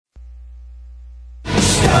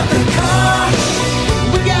Start the car,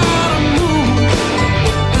 we gotta move.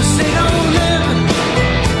 This ain't no living,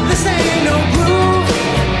 this ain't no groove.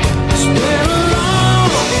 It's been a long,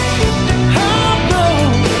 hard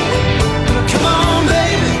road. Come on,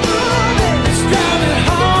 baby, let's drive it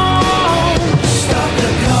home. Start the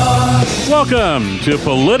car. Welcome to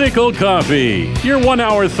Political Coffee, your 1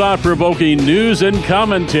 hour thought-provoking news and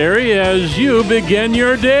commentary as you begin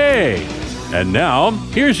your day. And now,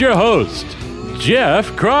 here's your host, Jeff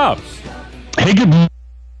Kropp. Hey, good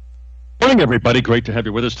morning, everybody. Great to have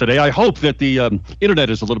you with us today. I hope that the internet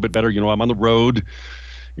is a little bit better. You know, I'm on the road,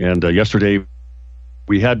 and yesterday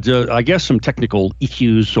we had, I guess, some technical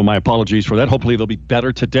issues, so my apologies for that. Hopefully they'll be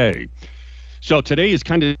better today. So today is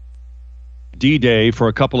kind of D-Day for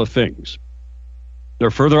a couple of things. There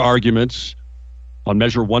are further arguments on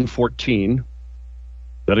Measure 114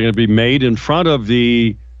 that are going to be made in front of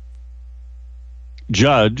the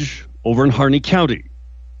judge over in Harney County.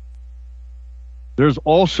 There's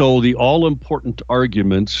also the all-important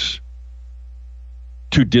arguments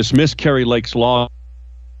to dismiss Kari Lake's lawsuit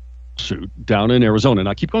down in Arizona. And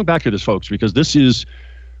I keep going back to this, folks, because this is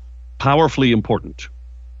powerfully important.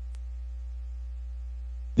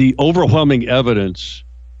 The overwhelming evidence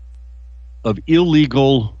of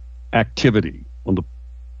illegal activity on the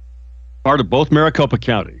part of both Maricopa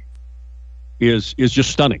County is just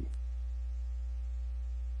stunning.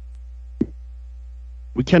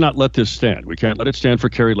 We cannot let this stand. We can't let it stand for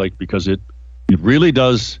Kari Lake because it really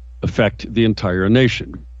does affect the entire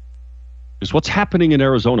nation. Because what's happening in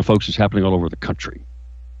Arizona, folks, is happening all over the country.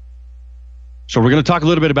 So we're going to talk a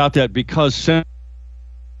little bit about that because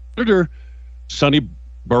Senator Sonny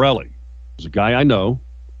Borelli is a guy I know.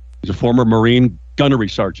 He's a former Marine gunnery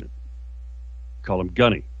sergeant. Call him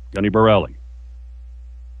Gunny Borelli.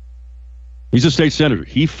 He's a state senator.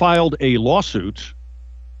 He filed a lawsuit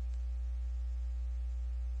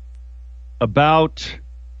about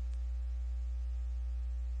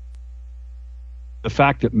the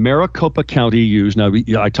fact that Maricopa County used, now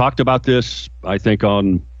I talked about this, I think,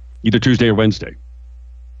 on either Tuesday or Wednesday.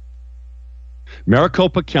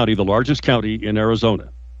 Maricopa County, the largest county in Arizona,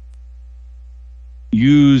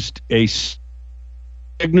 used a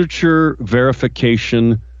signature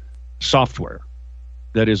verification software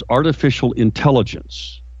that is artificial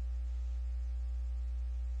intelligence.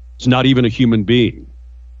 It's not even a human being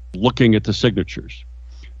looking at the signatures.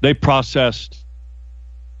 They processed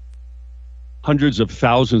hundreds of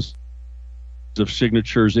thousands of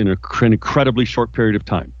signatures in an incredibly short period of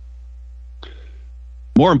time.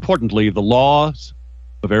 More importantly, the laws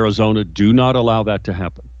of Arizona do not allow that to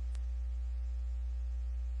happen.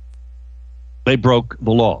 They broke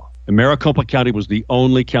the law. And Maricopa County was the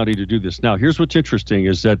only county to do this. Now, here's what's interesting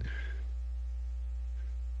is that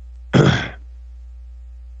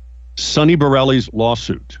Sonny Borelli's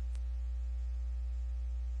lawsuit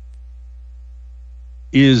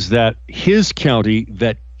is that his county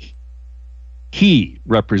that he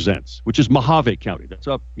represents, which is Mojave County, that's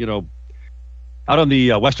up, out on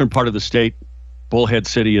the western part of the state, Bullhead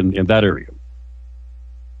City in that area,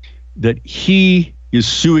 that he is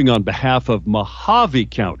suing on behalf of Mojave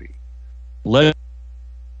County, alleging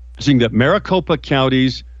that Maricopa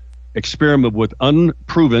County's experiment with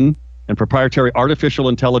unproven and proprietary artificial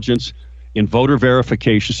intelligence in voter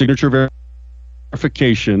verification, signature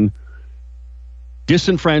verification,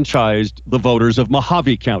 disenfranchised the voters of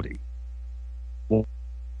Mojave County.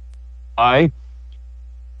 Why?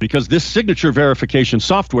 Because this signature verification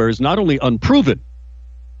software is not only unproven,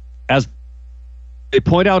 as they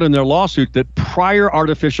point out in their lawsuit, that prior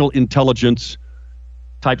artificial intelligence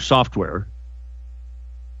type software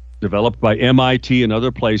developed by MIT and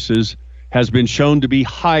other places has been shown to be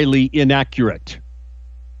highly inaccurate.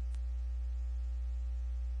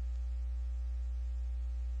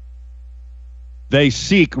 They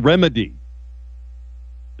seek remedy.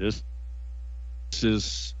 This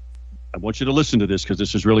is, I want you to listen to this because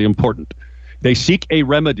this is really important. They seek a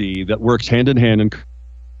remedy that works hand in hand in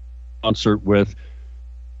concert with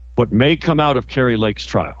what may come out of Kari Lake's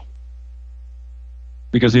trial,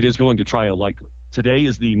 because it is going to trial likely. Today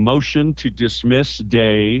is the motion to dismiss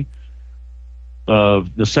day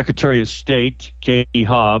of the Secretary of State, Katie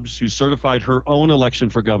Hobbs, who certified her own election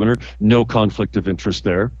for governor, no conflict of interest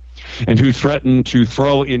there, and who threatened to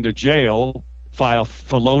throw into jail, file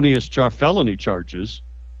felony charges,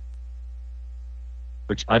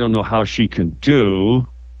 which I don't know how she can do,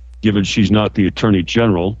 given she's not the Attorney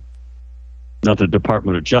General, not the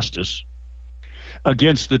Department of Justice,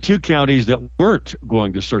 against the two counties that weren't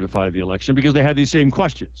going to certify the election because they had these same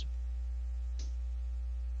questions.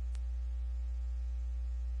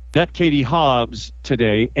 that Katie Hobbs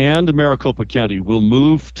today and Maricopa County will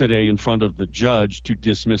move today in front of the judge to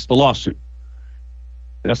dismiss the lawsuit.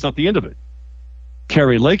 That's not the end of it.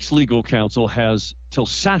 Carrie Lake's legal counsel has till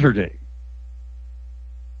Saturday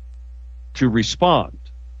to respond.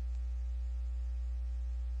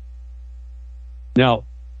 Now,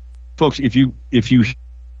 folks, if you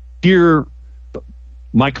hear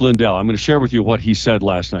Mike Lindell, I'm going to share with you what he said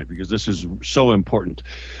last night because this is so important.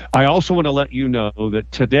 I also want to let you know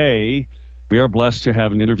that today we are blessed to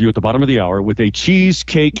have an interview at the bottom of the hour with a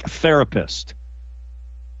cheesecake therapist.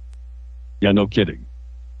 Yeah, no kidding.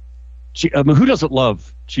 Who doesn't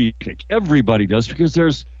love cheesecake? Everybody does because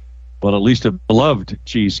there's, well, at least a beloved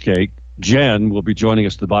cheesecake. Jen will be joining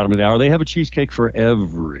us at the bottom of the hour. They have a cheesecake for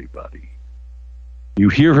everybody. You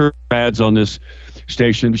hear her ads on this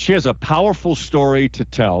station. She has a powerful story to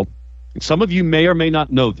tell. Some of you may or may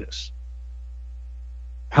not know this.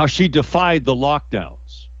 How she defied the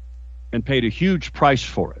lockdowns and paid a huge price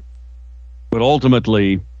for it. But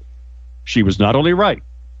ultimately, she was not only right,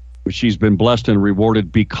 but she's been blessed and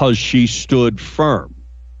rewarded because she stood firm.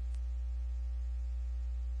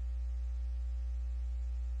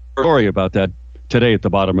 Story about that today at the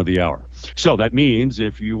bottom of the hour. So that means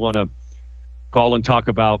if you want to call and talk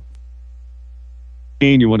about,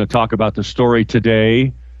 you want to talk about the story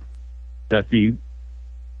today that the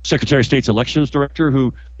Secretary of State's elections director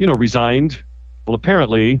who, resigned, well,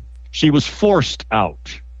 apparently she was forced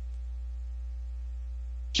out.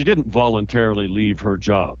 She didn't voluntarily leave her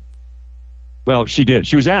job. Well, she did.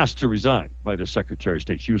 She was asked to resign by the Secretary of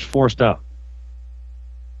State. She was forced out.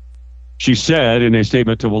 She said in a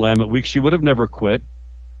statement to Willamette Week she would have never quit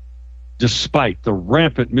despite the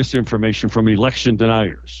rampant misinformation from election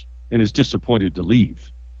deniers and is disappointed to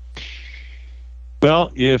leave.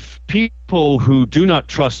 Well, if people who do not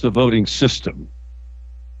trust the voting system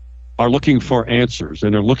are looking for answers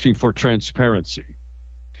and are looking for transparency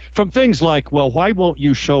from things like, well, why won't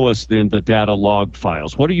you show us then the data log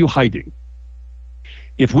files? What are you hiding?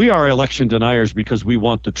 If we are election deniers because we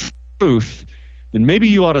want the truth, then maybe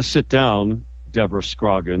you ought to sit down, Deborah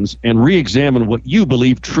Scroggins, and re-examine what you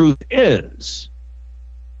believe truth is.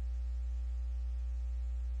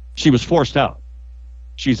 She was forced out.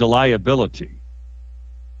 She's a liability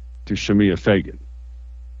to Shamia Fagan.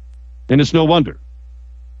 And it's no wonder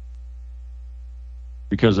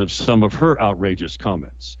because of some of her outrageous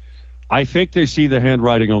comments. I think they see the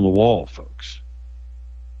handwriting on the wall, folks.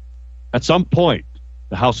 At some point,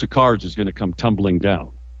 the house of cards is going to come tumbling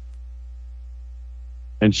down.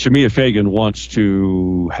 And Shamia Fagan wants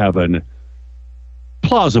to have a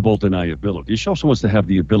plausible deniability. She also wants to have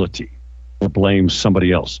the ability to blame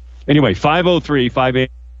somebody else. Anyway, 503-58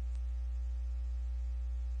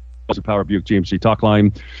 the Power Buick GMC talk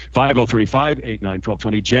line,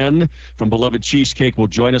 503-589-1220. Jen from Beloved Cheesecake will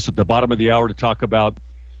join us at the bottom of the hour to talk about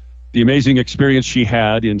the amazing experience she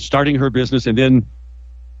had in starting her business and then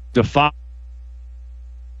defy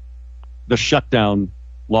the shutdown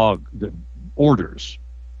the orders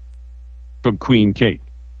from Queen Kate,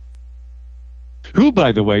 who,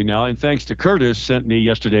 by the way, now, and thanks to Curtis, sent me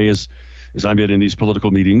yesterday as I'm in these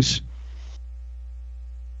political meetings,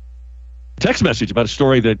 text message about a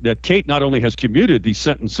story that Kate not only has commuted the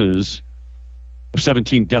sentences of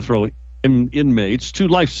 17 death row inmates to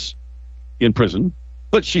life in prison,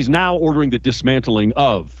 but she's now ordering the dismantling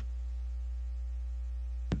of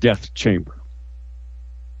the death chamber.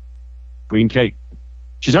 Queen Kate.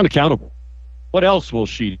 She's unaccountable. What else will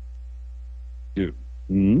she do?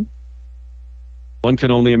 One can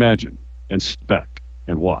only imagine and sit back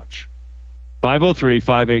and watch.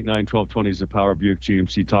 503-589-1220 is the Power Buick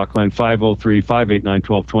GMC talk line.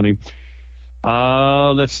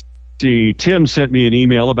 503-589-1220. Let's see. Tim sent me an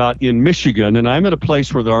email about in Michigan, and I'm at a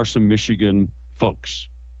place where there are some Michigan folks.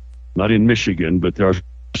 Not in Michigan, but there are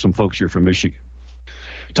some folks here from Michigan.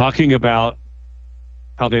 Talking about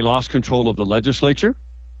how they lost control of the legislature,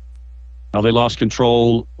 how they lost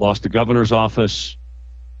the governor's office.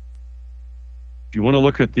 If you want to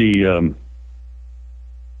look at the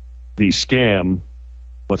scam,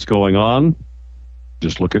 what's going on,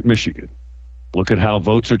 just look at Michigan. Look at how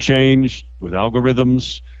votes are changed with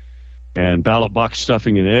algorithms and ballot box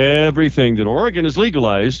stuffing and everything that Oregon has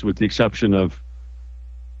legalized, with the exception of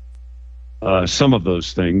some of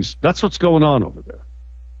those things. That's what's going on over there.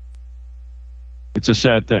 It's a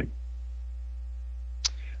sad thing.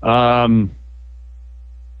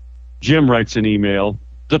 Jim writes an email.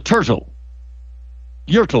 The turtle.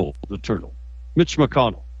 Yertle, the turtle. Mitch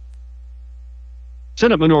McConnell.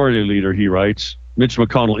 Senate Minority Leader, he writes, Mitch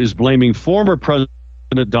McConnell is blaming former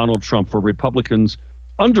President Donald Trump for Republicans'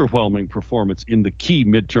 underwhelming performance in the key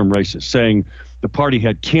midterm races, saying the party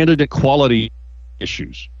had candidate quality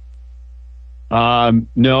issues.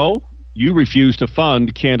 No, you refuse to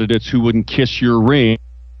fund candidates who wouldn't kiss your ring,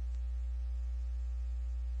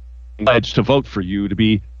 pledge to vote for you to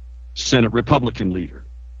be Senate Republican leader.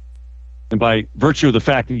 And by virtue of the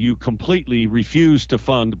fact that you completely refuse to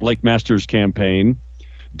fund Blake Masters' campaign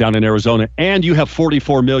down in Arizona, and you have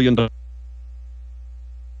 $44 million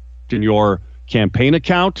in your campaign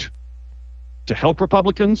account to help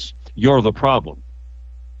Republicans, you're the problem.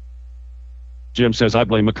 Jim says, I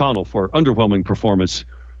blame McConnell for underwhelming performance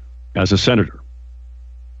as a senator.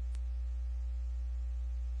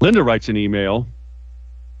 Linda writes an email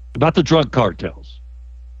about the drug cartels.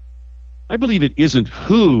 I believe it isn't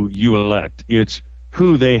who you elect, it's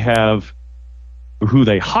who they hire,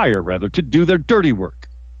 rather, to do their dirty work.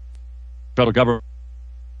 Federal government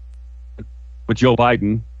with Joe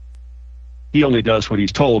Biden, he only does what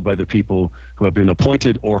he's told by the people who have been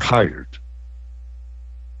appointed or hired.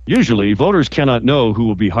 Usually, voters cannot know who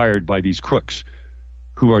will be hired by these crooks,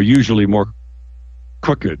 who are usually more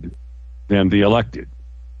crooked than the elected.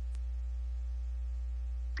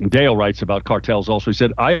 Dale writes about cartels also. He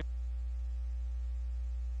said,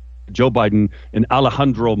 Joe Biden and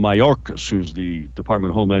Alejandro Mayorkas, who's the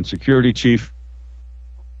Department of Homeland Security chief,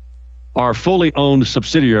 are fully owned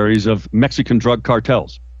subsidiaries of Mexican drug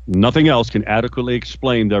cartels. Nothing else can adequately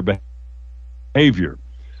explain their behavior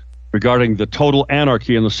regarding the total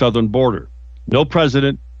anarchy on the southern border. No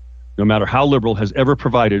president, no matter how liberal, has ever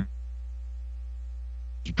presided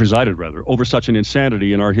over such an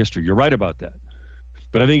insanity in our history. You're right about that.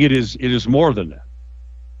 But I think it is more than that.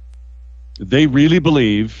 They really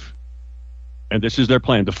believe, and this is their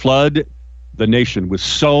plan, to flood the nation with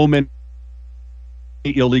so many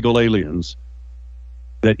illegal aliens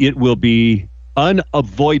that it will be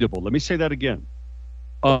unavoidable. Let me say that again.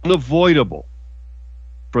 Unavoidable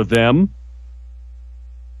for them,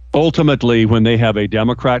 ultimately, when they have a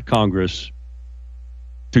Democrat Congress,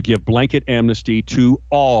 to give blanket amnesty to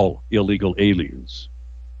all illegal aliens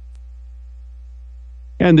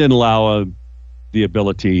and then allow the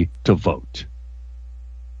ability to vote.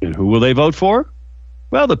 And who will they vote for?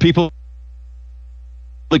 Well, the people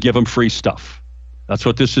that give them free stuff. That's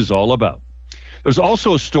what this is all about. There's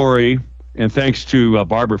also a story, and thanks to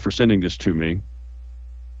Barbara for sending this to me,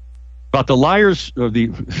 about the liars, or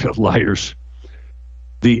the liars,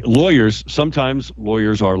 the lawyers. Sometimes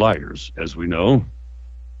lawyers are liars, as we know.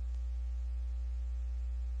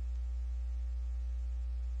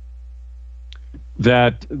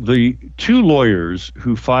 That the two lawyers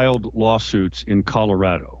who filed lawsuits in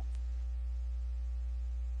Colorado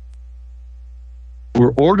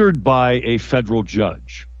were ordered by a federal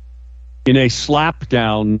judge in a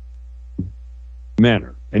slap-down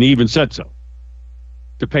manner, and he even said so,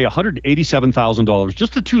 to pay $187,000,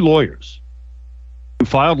 just the two lawyers who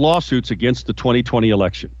filed lawsuits against the 2020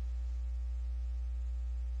 election,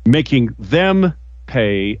 making them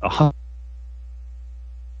pay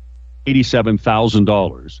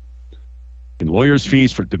 $187,000 in lawyers'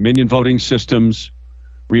 fees for Dominion voting systems,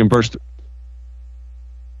 reimbursed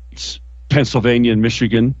Pennsylvania and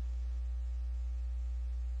Michigan.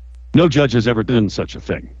 No judge has ever done such a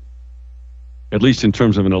thing, at least in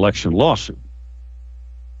terms of an election lawsuit.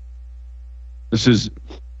 This is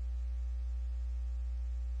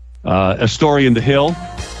a story in the Hill.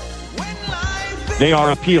 They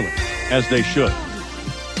are appealing, as they should.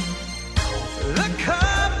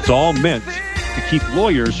 It's all meant to keep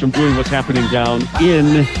lawyers from doing what's happening down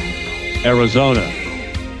in Arizona.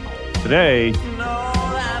 Today,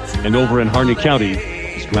 and over in Harney County,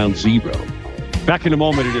 is ground zero. Back in a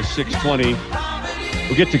moment, it is 6:20.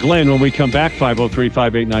 We'll get to Glenn when we come back.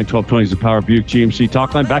 503-589-1220 is the Power Buick GMC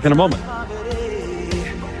talk line. Back in a moment.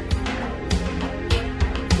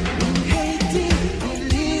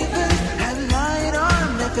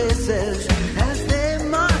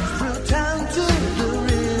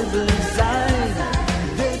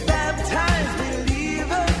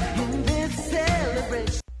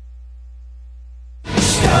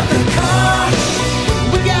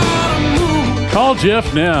 Call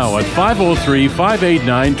Jeff now at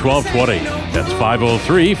 503-589-1220. That's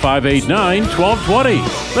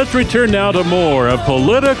 503-589-1220. Let's return now to more of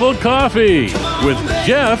Political Coffee with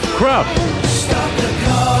Jeff Krupp.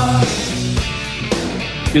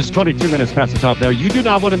 It's 22 minutes past the top now. You do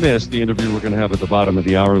not want to miss the interview we're going to have at the bottom of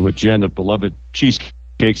the hour with Jen of beloved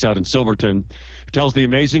Cheesecakes out in Silverton, who tells the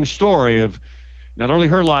amazing story of not only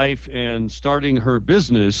her life and starting her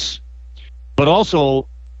business, but also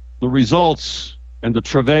the results and the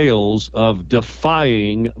travails of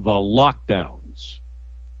defying the lockdowns.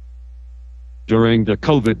 during the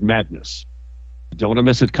COVID madness. Don't want to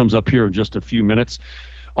miss it. Comes up here in just a few minutes.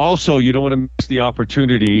 Also, you don't want to miss the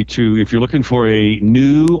opportunity to, if you're looking for a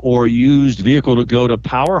new or used vehicle, to go to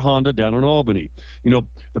Power Honda down in Albany. You know,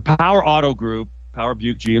 the Power Auto Group, Power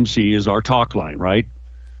Buick GMC is our talk line, right?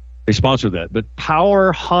 They sponsor that. But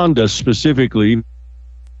Power Honda specifically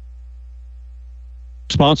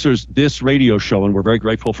sponsors this radio show, and we're very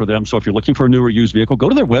grateful for them. So if you're looking for a new or used vehicle, go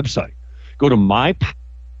to their website. Go to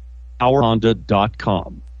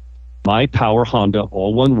mypowerhonda.com. mypowerhonda,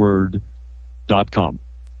 all one word, .com.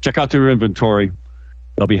 Check out their inventory.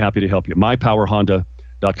 They'll be happy to help you.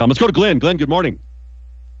 mypowerhonda.com. Let's go to Glenn. Glenn, good morning.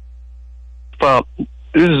 This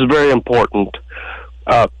is very important.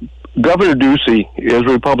 Governor Ducey is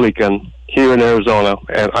Republican here in Arizona,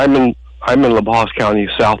 and I'm in La Paz County,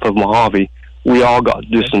 south of Mojave. We all got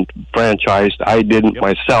disenfranchised. I didn't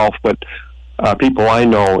myself, but people I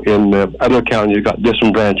know in the other counties got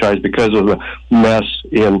disenfranchised because of the mess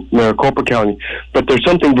in Maricopa County. But there's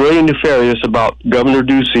something very nefarious about Governor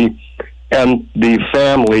Ducey and the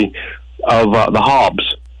family of the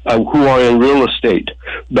Hobbs, who are in real estate.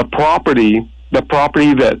 The property that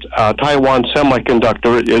Taiwan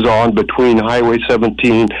Semiconductor is on between Highway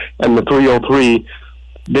 17 and the 303,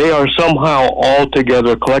 they are somehow all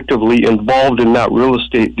together collectively involved in that real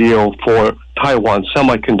estate deal for Taiwan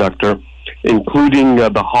Semiconductor, including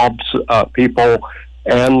the Hobbs people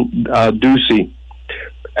and Ducey,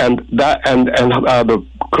 and the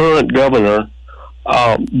current governor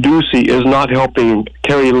Ducey is not helping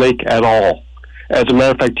Carrie Lake at all. As a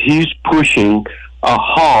matter of fact, he's pushing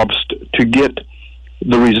Hobbs to get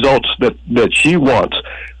the results that she wants,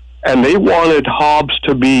 and they wanted Hobbs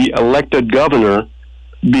to be elected governor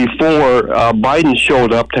before Biden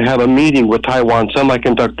showed up to have a meeting with Taiwan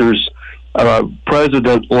Semiconductor's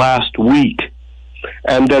president last week,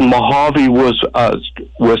 and then Mojave was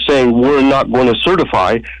saying we're not going to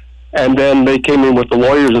certify, and then they came in with the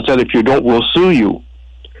lawyers and said if you don't, we'll sue you.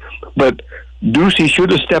 But Ducey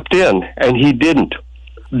should have stepped in, and he didn't.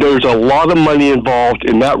 There's a lot of money involved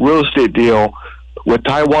in that real estate deal with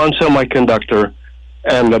Taiwan Semiconductor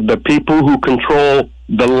and the people who control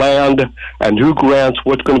the land and who grants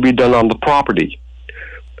what's going to be done on the property.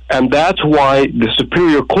 And that's why the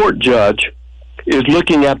Superior Court judge is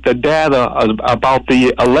looking at the data about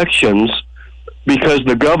the elections, because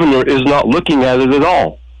the governor is not looking at it at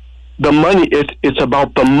all. The money, it's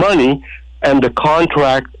about the money and the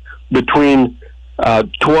contract between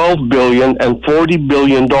 $12 billion and $40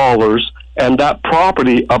 billion and that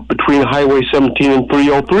property up between Highway 17 and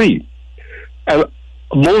 303. And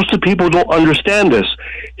most of the people don't understand this.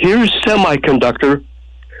 Here's Semiconductor,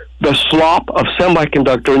 the slop of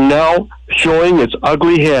Semiconductor, now showing its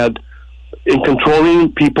ugly head in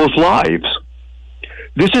controlling people's lives.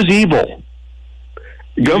 This is evil.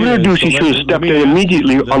 Governor Ducey should have stepped in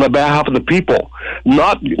immediately on the behalf of the people,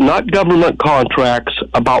 not government contracts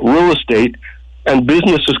about real estate and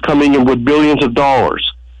businesses coming in with billions of dollars.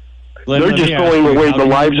 Glenn, they're just throwing away the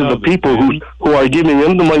lives of the people who are giving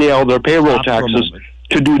them the money out of their payroll taxes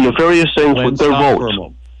to do nefarious things with their votes.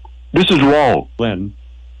 This is wrong.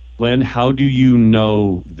 Glenn, how do you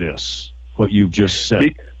know this, what you've just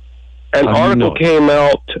said? An article came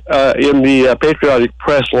out in the Patriotic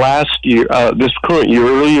Press last year, this current year,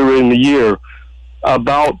 earlier in the year,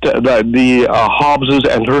 about the Hobbses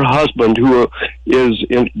and her husband, who is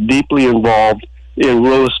deeply involved in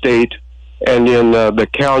real estate and in the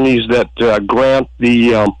counties that grant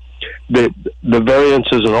the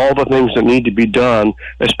variances and all the things that need to be done,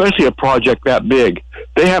 especially a project that big.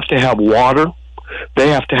 They have to have water. They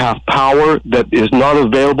have to have power that is not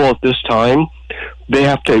available at this time. They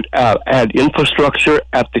have to add infrastructure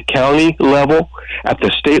at the county level, at the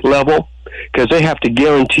state level, because they have to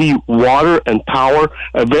guarantee water and power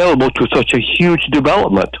available to such a huge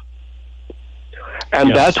development.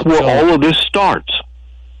 And that's where all of this starts.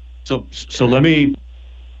 So let me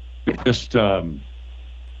just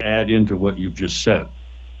add into what you've just said.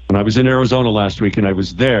 When I was in Arizona last week, and I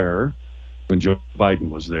was there when Joe Biden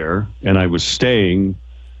was there, and I was staying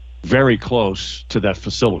very close to that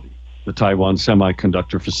facility, the Taiwan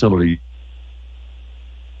Semiconductor facility.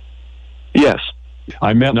 Yes.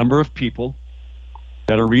 I met a number of people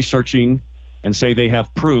that are researching and say they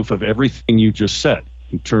have proof of everything you just said,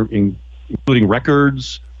 including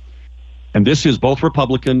records. And this is both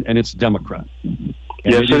Republican and it's Democrat. And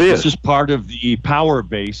yes, it is. This is part of the power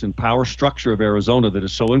base and power structure of Arizona that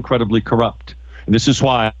is so incredibly corrupt. And this is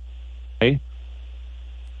why it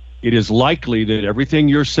is likely that everything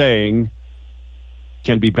you're saying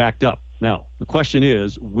can be backed up. Now, the question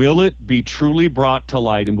is, will it be truly brought to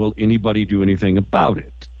light, and will anybody do anything about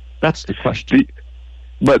it? That's the question.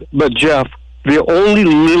 But Jeff, the only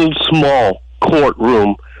little small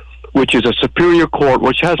courtroom, which is a superior court,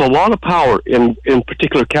 which has a lot of power in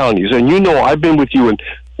particular counties. And you know, I've been with you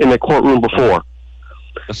in a courtroom before.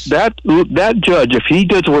 Yes. That judge, if he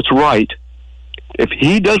does what's right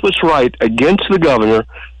against the governor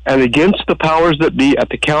and against the powers that be at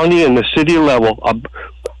the county and the city level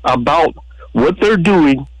about what they're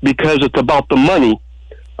doing, because it's about the money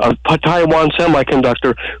of Taiwan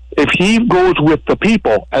Semiconductor, if he goes with the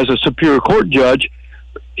people as a superior court judge,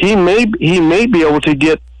 he may be able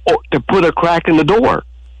to put a crack in the door.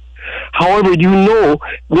 However, you know,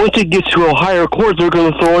 once it gets to a higher court, they're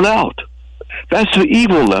going to throw it out. That's the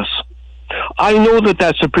evilness. I know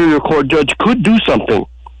that superior court judge could do something.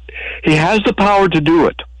 He has the power to do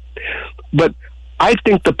it. But I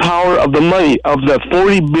think the power of the money, of the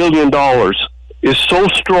 $40 billion, is so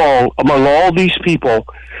strong among all these people.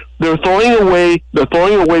 They're throwing away the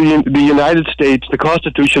United States, the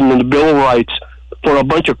Constitution, and the Bill of Rights for a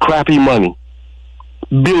bunch of crappy money.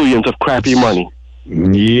 Billions of crappy money.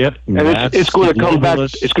 Yep. And it's going to come back.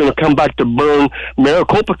 It's going to come back to burn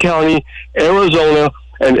Maricopa County, Arizona,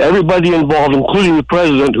 and everybody involved, including the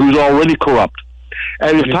president, who's already corrupt.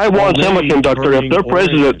 And if Taiwan Semiconductor, if their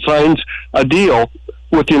president signs a deal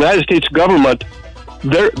with the United States government,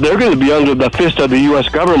 they're going to be under the fist of the U.S.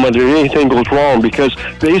 government if anything goes wrong, because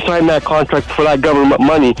they signed that contract for that government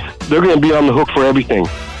money. They're going to be on the hook for everything.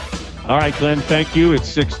 All right, Glenn, thank you. It's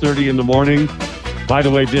 6:30 in the morning. By the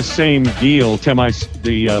way, this same deal,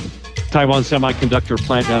 the Taiwan Semiconductor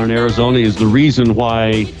plant down in Arizona, is the reason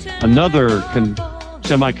why another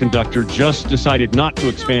semiconductor just decided not to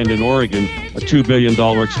expand in Oregon, a $2 billion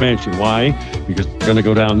expansion. Why? Because they're going to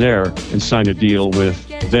go down there and sign a deal with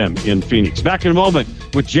them in Phoenix. Back in a moment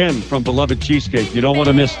with Jen from Beloved Cheesecake. You don't want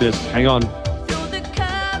to miss this. Hang on.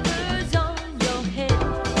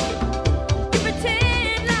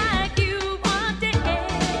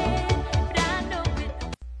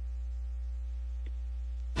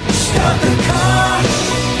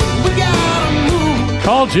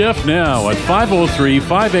 Call Jeff now at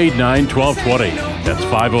 503-589-1220. That's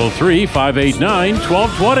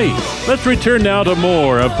 503-589-1220. Let's return now to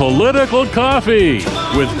more of Political Coffee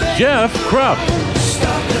with Jeff Krupp.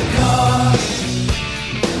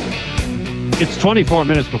 It's 24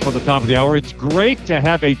 minutes before the top of the hour. It's great to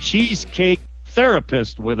have a cheesecake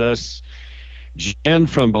therapist with us, Jen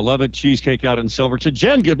from Beloved Cheesecake out in Silverton.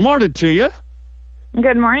 Jen, good morning to you.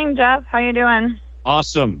 Good morning, Jeff. How you doing?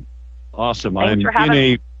 Awesome. Thanks I'm for in having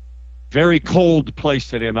a me. very cold place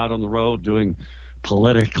today. I'm out on the road doing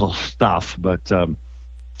political stuff, but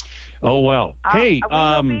oh well. Hey, we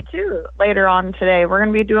will be too later on today. We're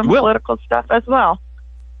going to be doing political stuff as well.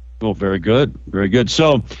 Oh, very good, very good.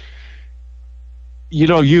 So, you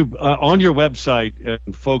know, you on your website,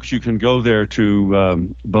 and folks, you can go there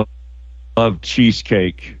to Beloved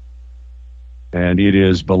Cheesecake, and it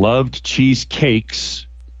is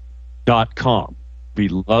belovedcheesecakes.com.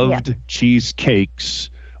 Beloved Cheesecakes,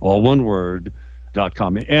 all one word,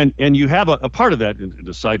 .com. And you have a part of that,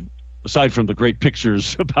 aside from the great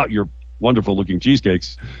pictures about your wonderful looking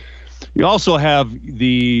cheesecakes, you also have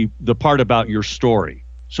the part about your story.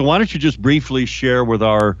 So why don't you just briefly share with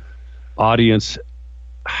our audience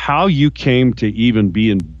how you came to even be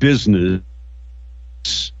in business,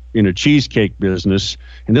 in a cheesecake business,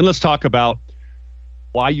 and then let's talk about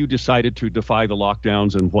why you decided to defy the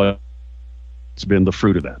lockdowns and what's been the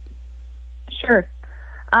fruit of that. Sure.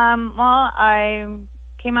 Well, I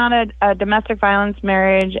came out of a domestic violence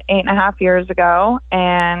marriage 8.5 years ago,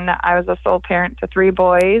 and I was a sole parent to 3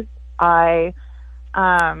 boys. I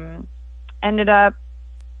ended up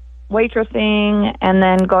waitressing and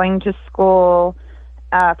then going to school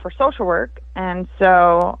for social work. And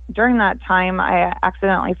so during that time, I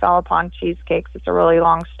accidentally fell upon cheesecakes. It's a really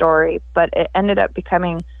long story, but it ended up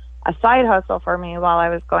becoming a side hustle for me while I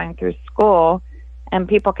was going through school. And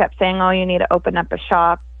people kept saying, "Oh, you need to open up a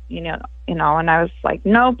shop," you know. And I was like,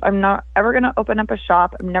 "Nope, I'm not ever going to open up a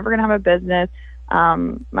shop. I'm never going to have a business."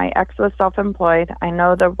 My ex was self-employed. I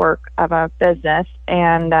know the work of a business.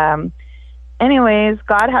 And anyways,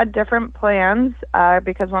 God had different plans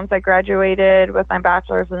because once I graduated with my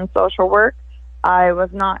bachelor's in social work, I was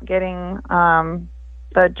not getting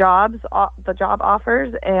the job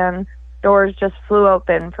offers, and doors just flew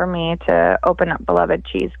open for me to open up Beloved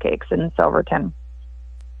Cheesecakes in Silverton.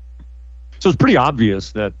 So it's pretty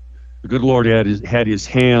obvious that the good Lord had his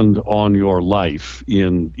hand on your life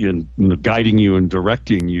in guiding you and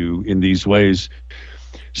directing you in these ways.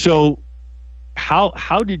 So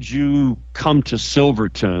how did you come to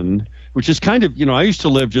Silverton, which is kind of, I used to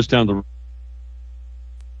live just down the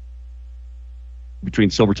between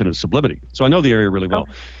Silverton and Sublimity. So I know the area really well.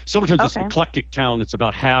 Okay. Silverton's this Okay. eclectic town. It's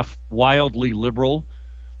about half wildly liberal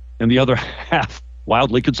and the other half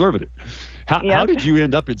wildly conservative. How Yep. did you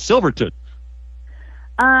end up in Silverton?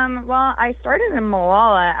 Well, I started in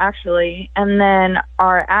Molalla, actually, and then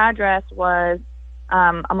our address was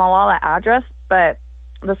a Molalla address, but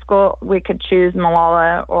the school, we could choose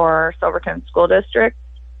Molalla or Silverton School District.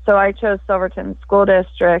 So I chose Silverton School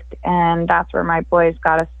District, and that's where my boys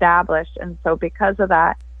got established. And so because of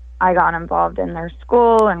that, I got involved in their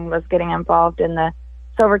school and was getting involved in the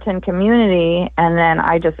Silverton community, and then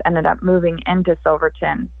I just ended up moving into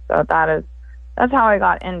Silverton. So that's how I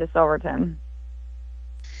got into Silverton.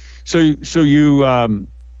 So you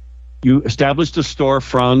established a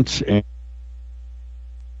storefront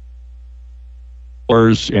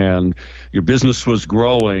and your business was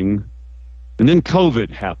growing, and then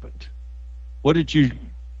COVID happened. What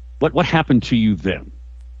happened to you then?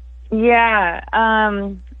 Yeah,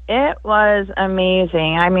 it was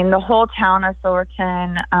amazing. I mean, the whole town of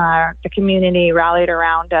Silverton, the community rallied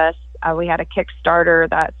around us. We had a Kickstarter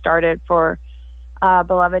that started for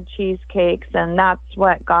Beloved Cheesecakes, and that's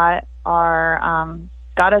what got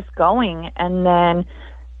us going. And then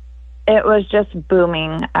it was just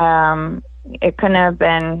booming. It couldn't have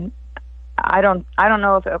been. I don't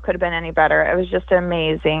know if it could have been any better. It was just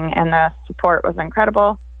amazing, and the support was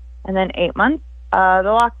incredible. And then 8 months, the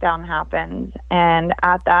lockdown happened, and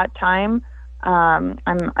at that time, I'm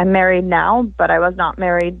married now, but I was not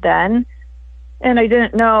married then. And I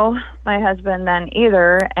didn't know my husband then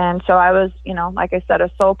either. And so I was, like I said, a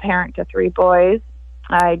sole parent to 3 boys.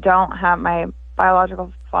 I don't have, my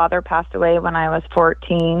biological father passed away when I was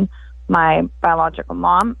 14. My biological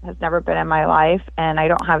mom has never been in my life, and I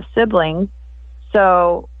don't have siblings.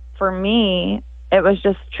 So for me, it was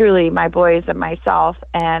just truly my boys and myself,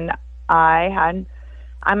 and I'm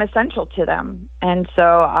essential to them. And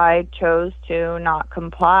so I chose to not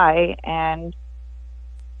comply and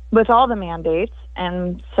with all the mandates,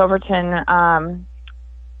 and Silverton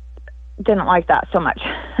didn't like that so much.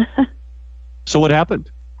 So what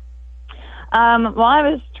happened? Well, I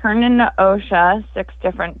was turned into OSHA 6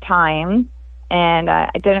 different times, and I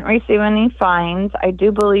didn't receive any fines. I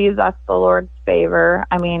do believe that's the Lord's favor.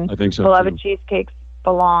 I mean, I think so, Beloved too. Cheesecakes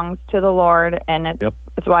belongs to the Lord, and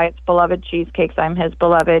it's why it's Beloved Cheesecakes. I'm his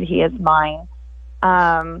beloved. He is mine.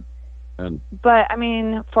 But I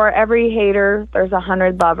mean, for every hater, there's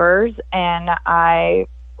 100 lovers, and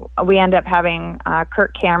we end up having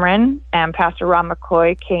Kirk Cameron and Pastor Ron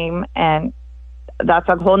McCoy came, and that's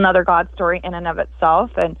a whole nother God story in and of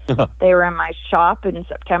itself. And they were in my shop in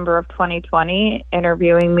September of 2020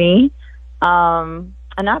 interviewing me. And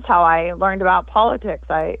that's how I learned about politics.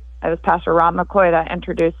 It was Pastor Ron McCoy that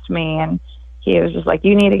introduced me, and he was just like,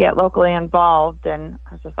 you need to get locally involved. And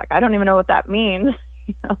I was just like, I don't even know what that means.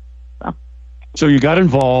 So you got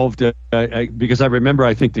involved because I remember,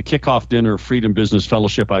 I think the kickoff dinner, Freedom Business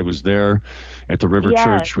Fellowship, I was there at the River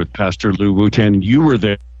Church with Pastor Lou Wooten. You were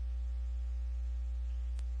there.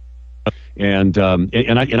 And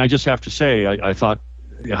I just have to say, I thought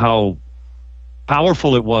how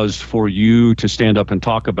powerful it was for you to stand up and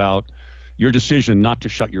talk about your decision not to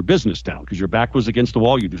shut your business down because your back was against the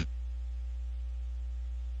wall.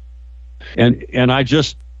 And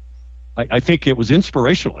I think it was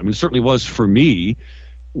inspirational. I mean, it certainly was for me.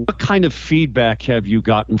 What kind of feedback have you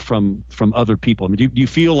gotten from other people? I mean, do you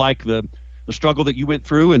feel like the struggle that you went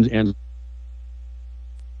through and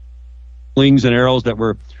slings and arrows that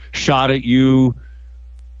were shot at you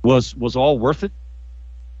was all worth it?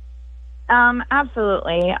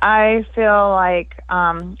 Absolutely. I feel like,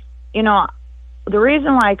 the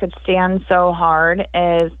reason why I could stand so hard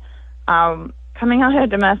is coming out of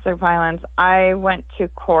domestic violence, I went to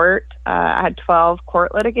court. I had 12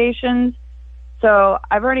 court litigations. So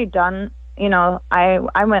I've already done,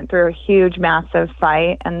 I went through a huge, massive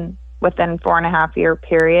fight and within 4.5 year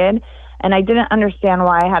period. And I didn't understand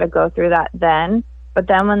why I had to go through that then. But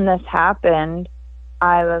then when this happened,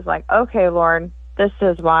 I was like, okay, Lord, this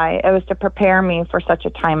is why. It was to prepare me for such a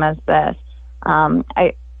time as this. I'm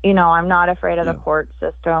not afraid of the court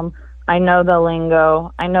system. I know the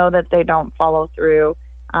lingo. I know that they don't follow through.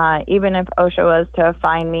 Even if OSHA was to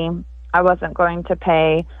fine me, I wasn't going to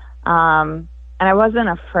pay. And I wasn't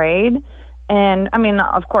afraid. And I mean,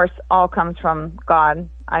 of course, all comes from God.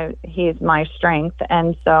 He's my strength.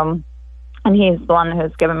 And he's the one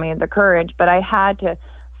who's given me the courage. But I had to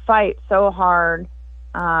fight so hard,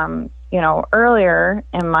 earlier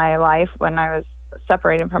in my life when I was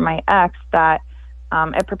separated from my ex that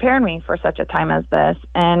it prepared me for such a time as this.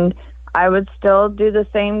 And I would still do the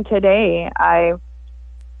same today.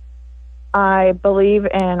 I believe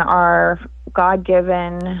in our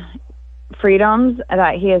God-given freedoms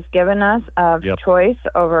that he has given us of choice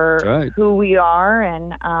over who we are.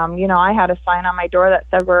 And, I had a sign on my door that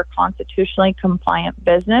said we're a constitutionally compliant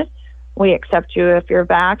business. We accept you if you're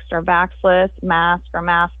vaxxed or vaxless, masked or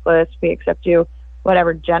maskless. We accept you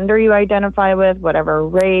whatever gender you identify with, whatever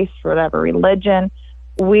race, whatever religion.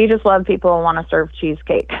 We just love people and want to serve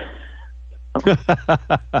cheesecake.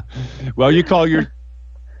 Well, you call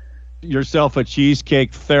yourself a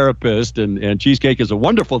cheesecake therapist, and cheesecake is a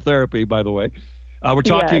wonderful therapy, by the way. We're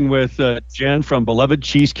talking with Jen from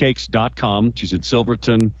BelovedCheesecakes.com. She's in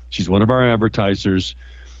Silverton. She's one of our advertisers.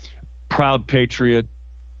 Proud patriot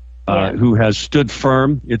who has stood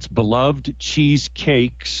firm. It's Beloved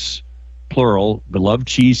Cheesecakes, plural,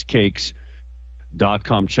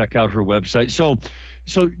 BelovedCheesecakes.com. Check out her website.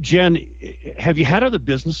 So Jen, have you had other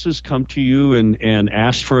businesses come to you and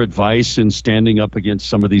ask for advice in standing up against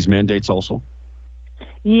some of these mandates also?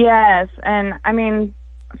 Yes. And I mean,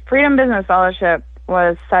 Freedom Business Fellowship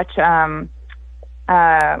was such a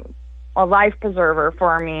life preserver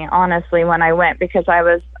for me, honestly, when I went, because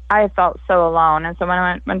I felt so alone. And so when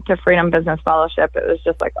I went to Freedom Business Fellowship, it was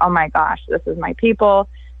just like, oh my gosh, this is my people.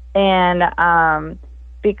 And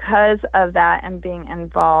because of that and being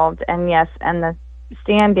involved, and the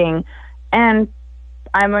standing, and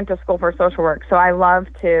I went to school for social work, so I love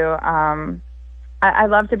to I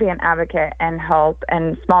love to be an advocate and help,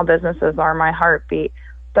 and small businesses are my heartbeat.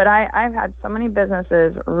 But I've had so many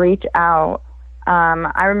businesses reach out.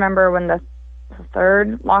 I remember when the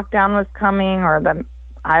third lockdown was coming, or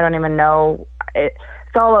I don't even know, it's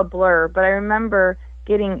all a blur, but I remember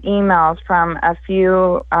getting emails from a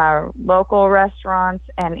few local restaurants,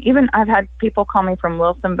 and even I've had people call me from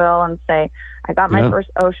Wilsonville and say, I got my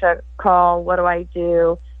first OSHA call. What do I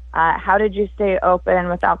do? How did you stay open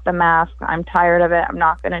without the mask? I'm tired of it.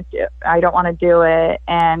 I don't want to do it.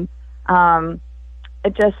 And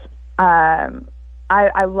it just, I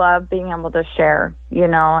love being able to share,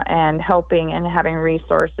 and helping and having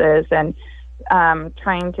resources, and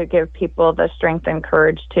trying to give people the strength and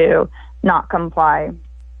courage to not comply.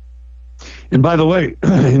 And by the way,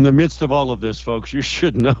 in the midst of all of this, folks, you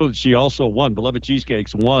should know that she also won. Beloved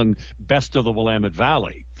Cheesecakes won Best of the Willamette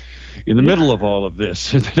Valley in the middle of all of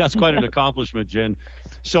this. That's quite an accomplishment, Jen.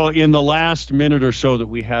 So in the last minute or so that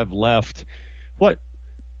we have left, what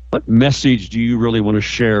message do you really want to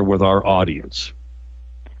share with our audience?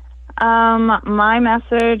 My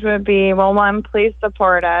message would be, well, one, please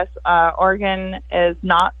support us. Oregon is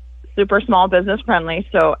not super small business friendly,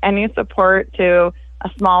 so any support to a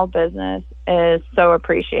small business is so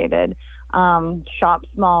appreciated. Shop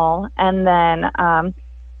small, and then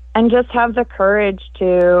and just have the courage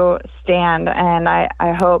to stand. And I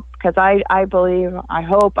hope, because I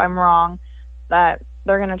hope I'm wrong, that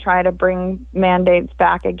they're going to try to bring mandates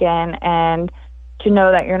back again, and to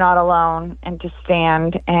know that you're not alone, and to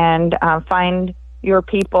stand and find your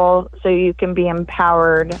people so you can be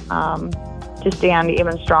empowered to stand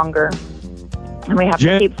even stronger. And we have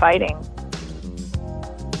to keep fighting.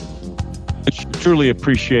 I truly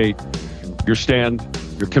appreciate your stand,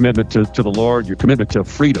 your commitment to the Lord, your commitment to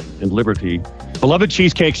freedom and liberty.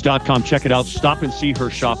 BelovedCheesecakes.com. Check it out. Stop and see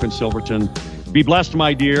her shop in Silverton. Be blessed,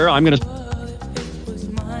 my dear. I'm going to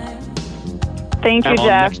thank you,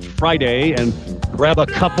 Jeff. Next Friday and grab a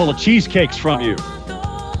couple of cheesecakes from you.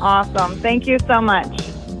 Awesome. Thank you so much.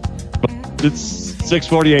 It's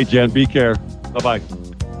 6:48, Jen. Be care. Bye-bye.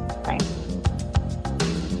 Bye.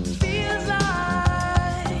 Feels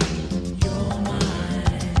like you're mine.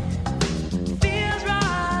 Feels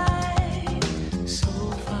right. So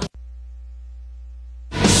far.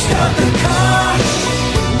 Stop the car.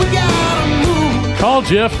 We gotta move. Call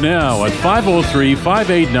Jeff now at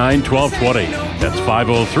 503-589-1220. That's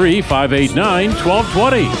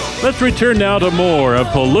 503-589-1220. Let's return now to more of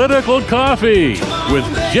Political Coffee with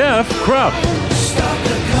Jeff Krupp.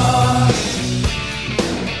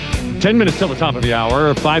 10 minutes till the top of the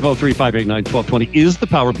hour. 503-589-1220 is the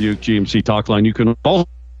Power Buick GMC talk line. You can also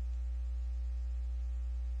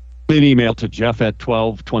an email to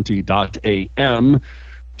jeff@1220.am,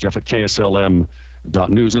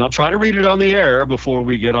 jeff@kslm.news. And I'll try to read it on the air before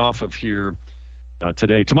we get off of here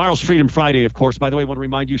today. Tomorrow's Freedom Friday, of course. By the way, I want to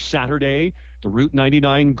remind you, Saturday, the Route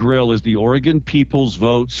 99 Grill is the Oregon People's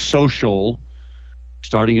Vote Social,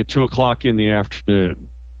 starting at 2 o'clock in the afternoon.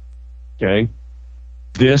 Okay?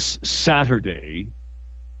 This Saturday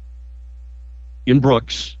in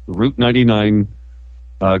Brooks, the Route 99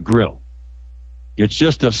 Grill. It's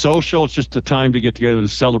just a social, it's just a time to get together to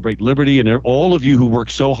celebrate liberty. And all of you who work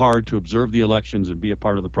so hard to observe the elections and be a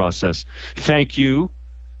part of the process, thank you.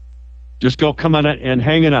 Just go come on and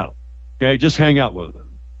hanging out. Okay, just hang out with them.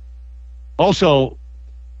 Also,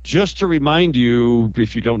 just to remind you,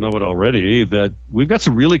 if you don't know it already, that we've got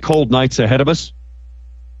some really cold nights ahead of us.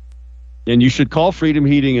 And you should call Freedom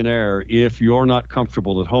Heating and Air if you're not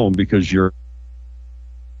comfortable at home because your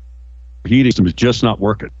heating system is just not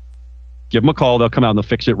working. Give them a call. They'll come out and they'll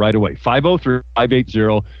fix it right away.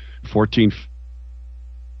 503-580-1480,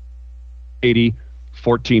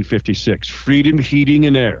 1456. Freedom Heating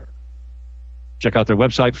and Air. Check out their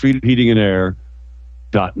website,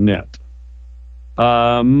 freedomheatingandair.net.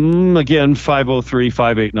 Again,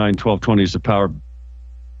 503-589-1220 is the Power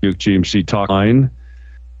Buick GMC talk line.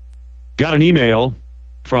 Got an email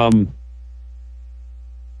from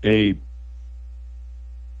a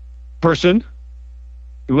person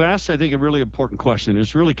who asked, I think, a really important question.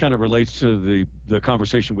 This really kind of relates to the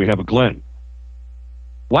conversation we have with Glenn.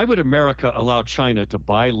 Why would America allow China to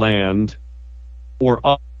buy land or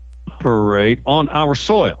operate on our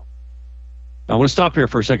soil? I want to stop here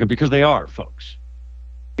for a second because they are, folks.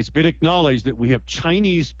 It's been acknowledged that we have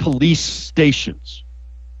Chinese police stations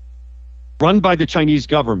run by the Chinese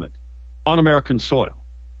government on American soil.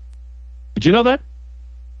 Did you know that?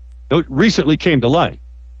 It recently came to light.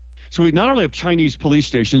 So we not only have Chinese police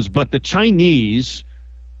stations, but the Chinese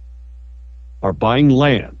are buying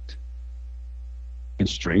land. And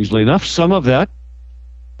strangely enough, some of that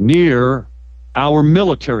near our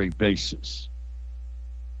military bases.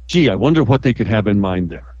 Gee, I wonder what they could have in mind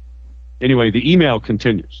there. Anyway, the email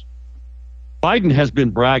continues. Biden has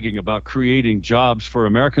been bragging about creating jobs for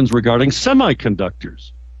Americans regarding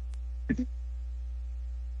semiconductors.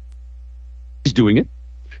 He's doing it,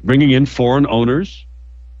 bringing in foreign owners.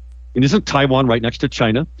 And isn't Taiwan right next to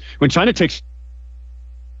China? When China takes,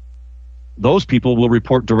 those people will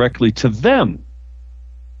report directly to them.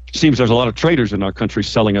 Seems there's a lot of traders in our country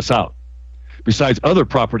selling us out. Besides other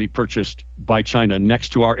property purchased by China next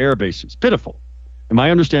to our air bases. Pitiful. Am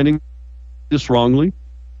I understanding this wrongly?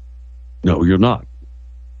 No, you're not.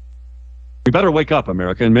 We better wake up,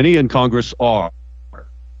 America, and many in Congress are.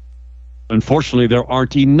 Unfortunately, there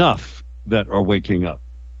aren't enough that are waking up.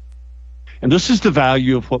 And this is the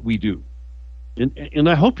value of what we do. And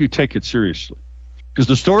I hope you take it seriously. Because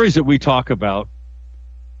the stories that we talk about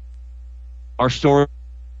are stories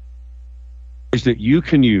that you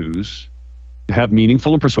can use to have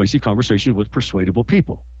meaningful and persuasive conversations with persuadable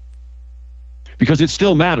people. Because it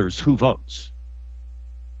still matters who votes.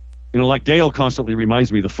 You know, like Dale constantly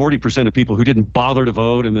reminds me, the 40% of people who didn't bother to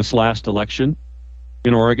vote in this last election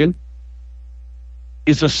in Oregon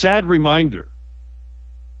is a sad reminder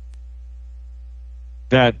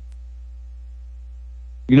that,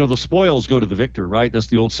 you know, the spoils go to the victor, right? That's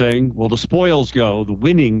the old saying. Well, the spoils go, the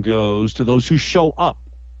winning goes to those who show up.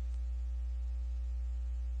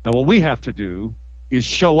 Now, what we have to do is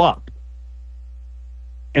show up.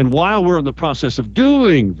 And while we're in the process of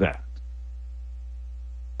doing that,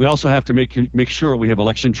 we also have to make sure we have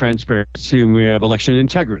election transparency and we have election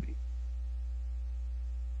integrity.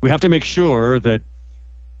 We have to make sure that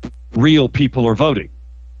real people are voting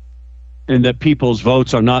and that people's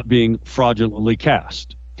votes are not being fraudulently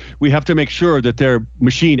cast. We have to make sure that their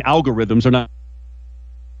machine algorithms are not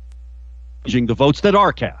changing the votes that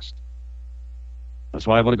are cast. That's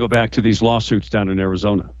why I want to go back to these lawsuits down in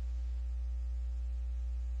Arizona.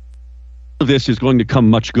 This is going to come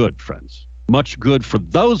much good, friends. Much good for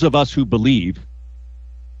those of us who believe.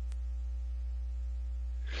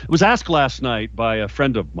 I was asked last night by a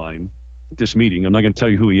friend of mine at this meeting. I'm not going to tell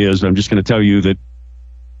you who he is. I'm just going to tell you that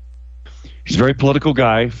he's a very political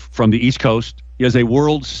guy from the East Coast. He has a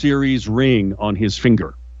World Series ring on his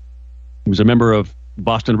finger. He was a member of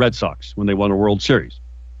Boston Red Sox when they won a World Series.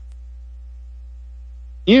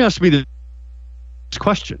 He asked me this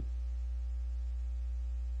question.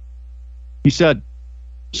 He said,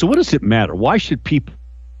 so what does it matter? Why should people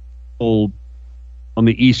on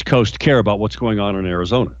the East Coast care about what's going on in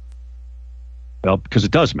Arizona? Well, because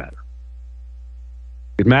it does matter.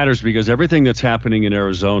 It matters because everything that's happening in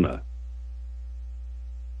Arizona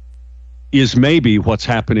is maybe what's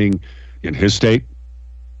happening in his state,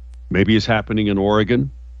 maybe is happening in Oregon.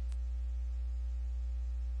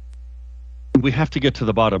 We have to get to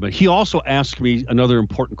the bottom. He also asked me another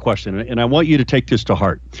important question, and I want you to take this to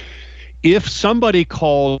heart. If somebody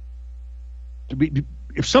calls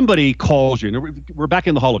you, and we're back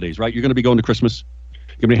in the holidays, right? You're going to be going to Christmas.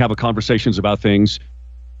 You're going to have conversations about things.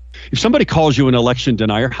 If somebody calls you an election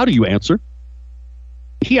denier, how do you answer?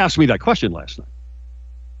 He asked me that question last night.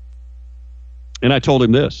 And I told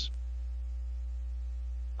him this.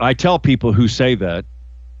 I tell people who say that,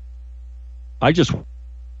 I just want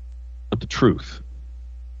the truth.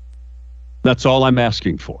 That's all I'm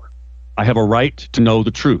asking for. I have a right to know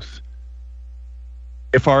the truth.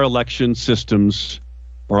 if our election systems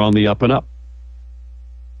are on the up and up.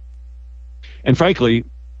 And frankly,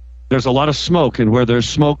 there's a lot of smoke, and where there's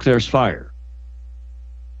smoke, there's fire.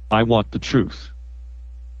 I want the truth.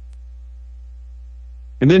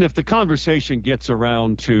 And then if the conversation gets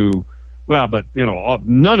around to, well, but,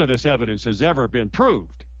 none of this evidence has ever been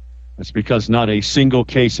proved, that's because not a single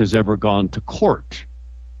case has ever gone to court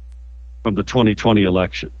from the 2020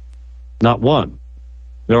 election. Not one.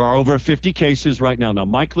 There are over 50 cases right now. Now,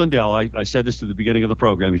 Mike Lindell, I said this at the beginning of the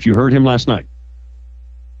program, if you heard him last night,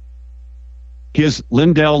 his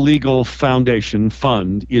Lindell Legal Foundation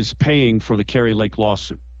fund is paying for the Kerry Lake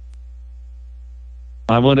lawsuit.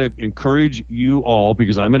 I want to encourage you all,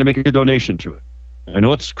 because I'm going to make a donation to it. I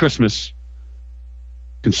know it's Christmas.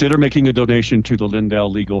 Consider making a donation to the Lindell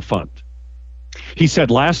Legal Fund. He said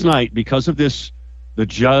last night, because of this, the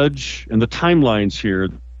judge and the timelines here,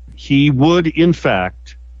 he would, in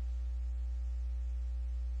fact,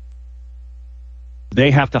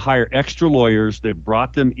 they have to hire extra lawyers. They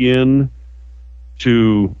brought them in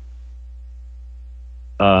to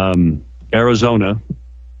Arizona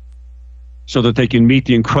so that they can meet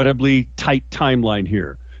the incredibly tight timeline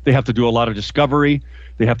here. They have to do a lot of discovery.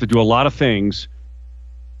 They have to do a lot of things.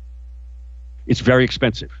 It's very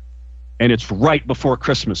expensive. And it's right before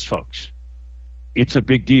Christmas, folks. It's a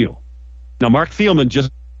big deal. Now, Marc Thielman,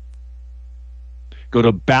 just go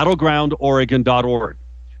to battlegroundoregon.org.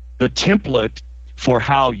 The template for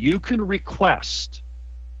how you can request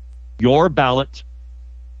your ballot,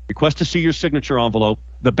 request to see your signature envelope,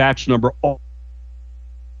 the batch number,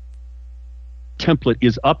 template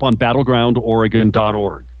is up on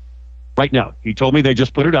battlegroundoregon.org right now. He told me they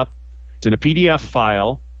just put it up. It's in a PDF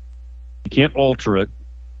file. You can't alter it.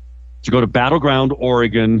 So go to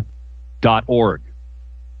battlegroundoregon.org.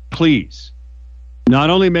 Please, not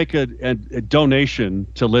only make a donation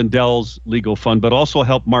to Lindell's legal fund, but also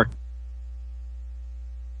help Marc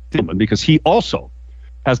Thielman, because he also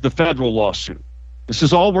has the federal lawsuit. This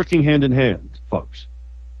is all working hand in hand, folks.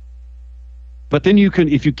 But then you can,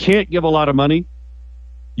 if you can't give a lot of money,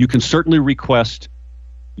 you can certainly request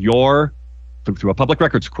through a public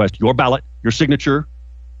records request, your ballot, your signature,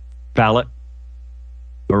 ballot,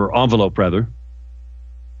 or envelope rather,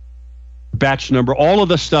 batch number, all of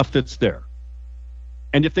the stuff that's there.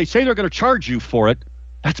 And if they say they're going to charge you for it,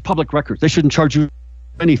 that's public records. They shouldn't charge you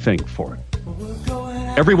anything for it.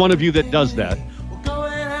 Every one of you that does that,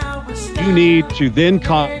 you need to then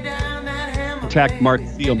contact Marc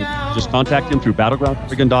Thielman. Just contact him through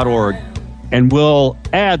battlegroundoregon.org, and we'll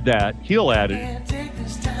add that. He'll add it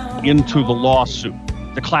into the lawsuit,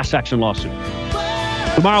 the class action lawsuit.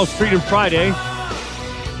 Tomorrow's Freedom Friday.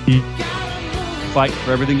 Fight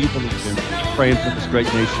for everything you believe in. Praying for this great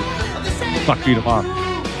nation. Talk to you tomorrow.